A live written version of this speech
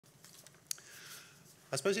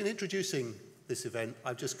I suppose in introducing this event,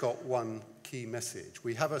 I've just got one key message.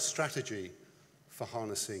 We have a strategy for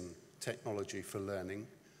harnessing technology for learning.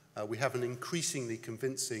 We have an increasingly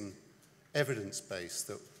convincing evidence base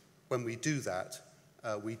that when we do that,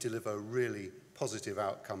 we deliver really positive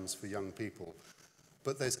outcomes for young people.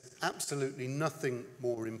 But there's absolutely nothing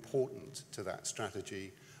more important to that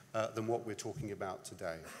strategy than what we're talking about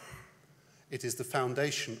today. It is the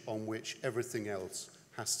foundation on which everything else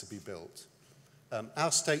has to be built. Our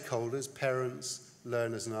stakeholders, parents,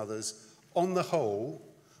 learners and others, on the whole,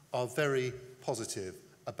 are very positive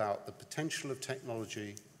about the potential of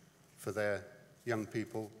technology for their young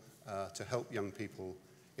people, to help young people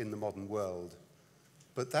in the modern world.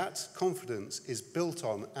 But that confidence is built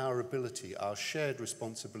on our ability, our shared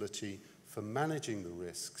responsibility for managing the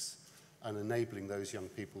risks and enabling those young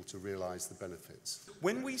people to realise the benefits.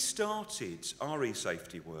 When we started our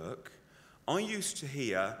e-safety work, I used to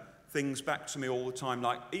hear things back to me all the time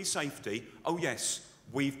like, e-safety, oh yes,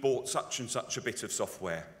 we've bought such and such a bit of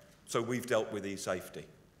software, so we've dealt with e-safety.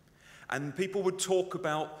 And people would talk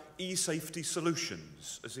about e-safety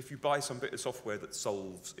solutions, as if you buy some bit of software that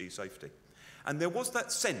solves e-safety. And there was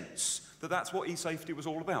that sense that that's what e-safety was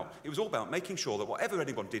all about. It was all about making sure that whatever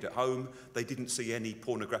anyone did at home, they didn't see any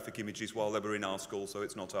pornographic images while they were in our school, so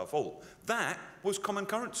it's not our fault. That was common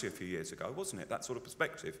currency a few years ago, wasn't it? That sort of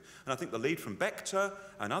perspective. And I think the lead from Becta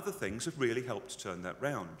and other things have really helped turn that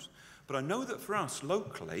round. But I know that for us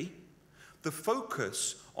locally, the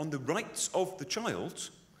focus on the rights of the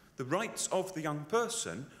child, the rights of the young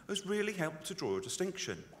person, has really helped to draw a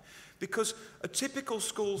distinction. Because a typical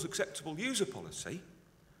school's acceptable user policy,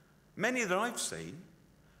 many that I've seen,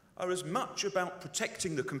 are as much about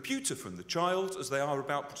protecting the computer from the child as they are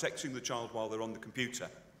about protecting the child while they're on the computer.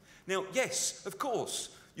 Now, yes, of course,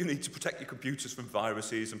 you need to protect your computers from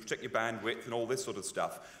viruses and protect your bandwidth and all this sort of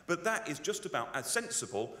stuff, but that is just about as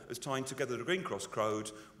sensible as tying together the Green Cross Code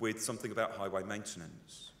with something about highway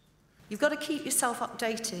maintenance. You've got to keep yourself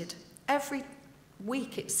updated. Every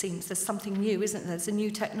week, it seems, there's something new, isn't there? There's a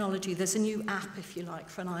new technology, there's a new app, if you like,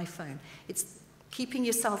 for an iPhone. It's keeping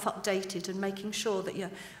yourself updated and making sure that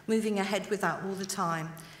you're moving ahead with that all the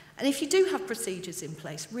time. And if you do have procedures in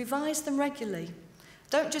place, revise them regularly.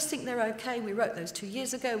 Don't just think they're okay. We wrote those 2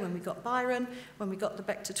 years ago when we got Byron, when we got the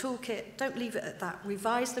Becta toolkit. Don't leave it at that.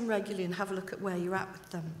 Revise them regularly and have a look at where you're at with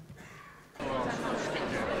them.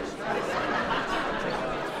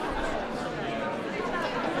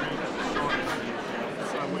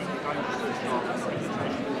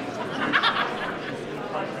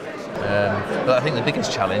 But I think the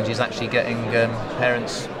biggest challenge is actually getting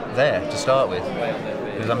parents there to start with,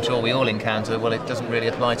 because I'm sure we all encounter, well, it doesn't really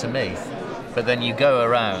apply to me. But then you go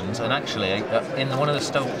around, and actually, in one of the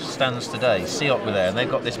stands today, CEOP were there, and they've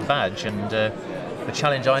got this badge, and the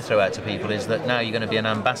challenge I throw out to people is that now you're going to be an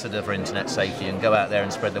ambassador for internet safety and go out there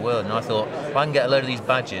and spread the word. And I thought, well, I can get a load of these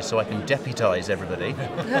badges so I can deputise everybody,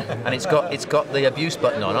 and it's got the abuse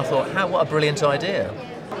button on. I thought, what a brilliant idea.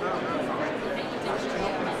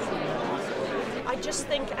 I just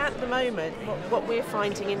think at the moment, what we're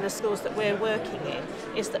finding in the schools that we're working in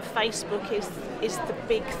is that Facebook is the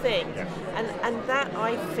big thing. And that,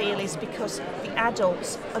 I feel, is because the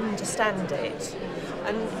adults understand it.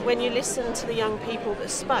 And when you listen to the young people that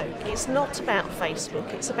spoke, it's not about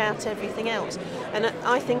Facebook, it's about everything else. And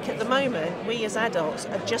I think at the moment, we as adults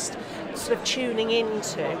are just sort of tuning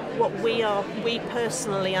into what we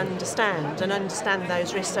personally understand and understand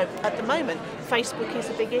those risks. So at the moment, Facebook is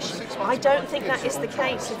a big issue. I don't think that is the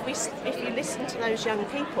case. If you listen to those young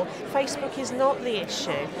people, Facebook is not the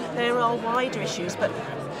issue. There are wider issues, but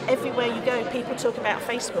everywhere you go, people talk about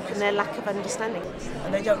Facebook and their lack of understanding.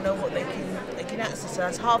 And they don't know what they can access. So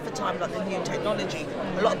that's half the time, like the new technology.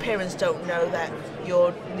 A lot of parents don't know that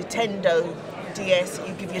your Nintendo DS that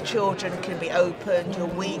you give your children can be opened, your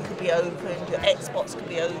Wii could be opened, your Xbox could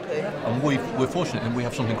be opened. And we're fortunate that we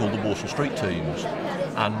have something called the Walsall Street Teams,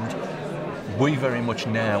 and we very much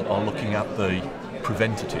now are looking at the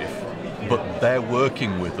preventative, but they're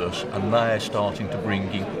working with us and they're starting to bring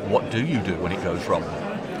in what do you do when it goes wrong.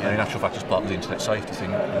 And in actual fact, as part of the internet safety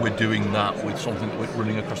thing, we're doing that with something that we're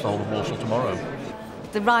running across the whole of Walsall tomorrow.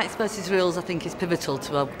 The rights versus rules, I think, is pivotal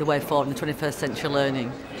to the way forward in 21st century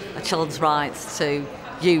learning. A child's rights to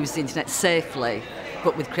use the internet safely,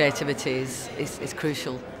 but with creativity, is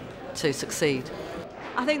crucial to succeed.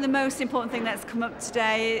 I think the most important thing that's come up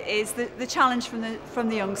today is the challenge from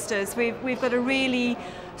the youngsters. We've got to really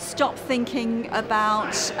stop thinking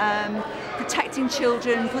about protecting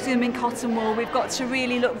children, putting them in cotton wool. We've got to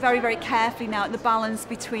really look very, very carefully now at the balance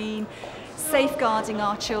between safeguarding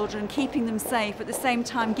our children, keeping them safe, at the same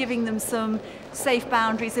time giving them some safe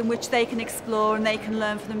boundaries in which they can explore and they can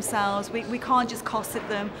learn for themselves. We can't just cosset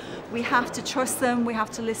them. We have to trust them, we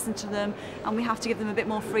have to listen to them, and we have to give them a bit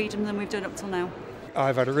more freedom than we've done up till now.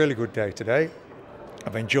 I've had a really good day today.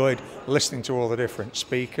 I've enjoyed listening to all the different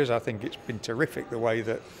speakers. I think it's been terrific the way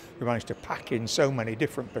that we managed to pack in so many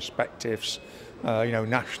different perspectives,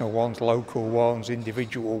 national ones, local ones,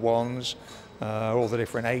 individual ones, all the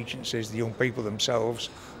different agencies, the young people themselves.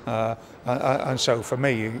 And so for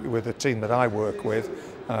me, with the team that I work with,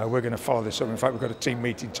 we're going to follow this up. In fact, we've got a team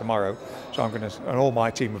meeting tomorrow, so and all my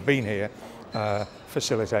team have been here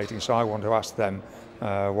facilitating, so I want to ask them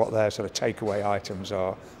what their sort of takeaway items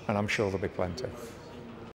are, and I'm sure there'll be plenty.